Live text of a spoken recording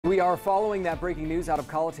We are following that breaking news out of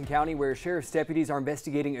Colleton County, where sheriff's deputies are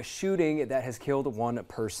investigating a shooting that has killed one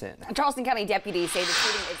person. Charleston County deputies say the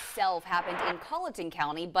shooting itself happened in Colleton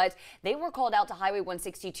County, but they were called out to Highway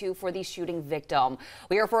 162 for the shooting victim.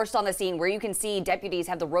 We are first on the scene, where you can see deputies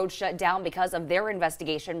have the road shut down because of their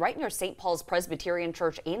investigation right near St. Paul's Presbyterian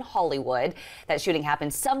Church in Hollywood. That shooting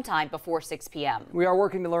happened sometime before 6 p.m. We are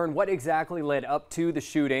working to learn what exactly led up to the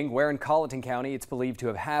shooting, where in Colleton County it's believed to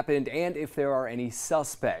have happened, and if there are any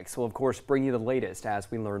suspects. We'll, of course, bring you the latest as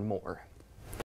we learn more.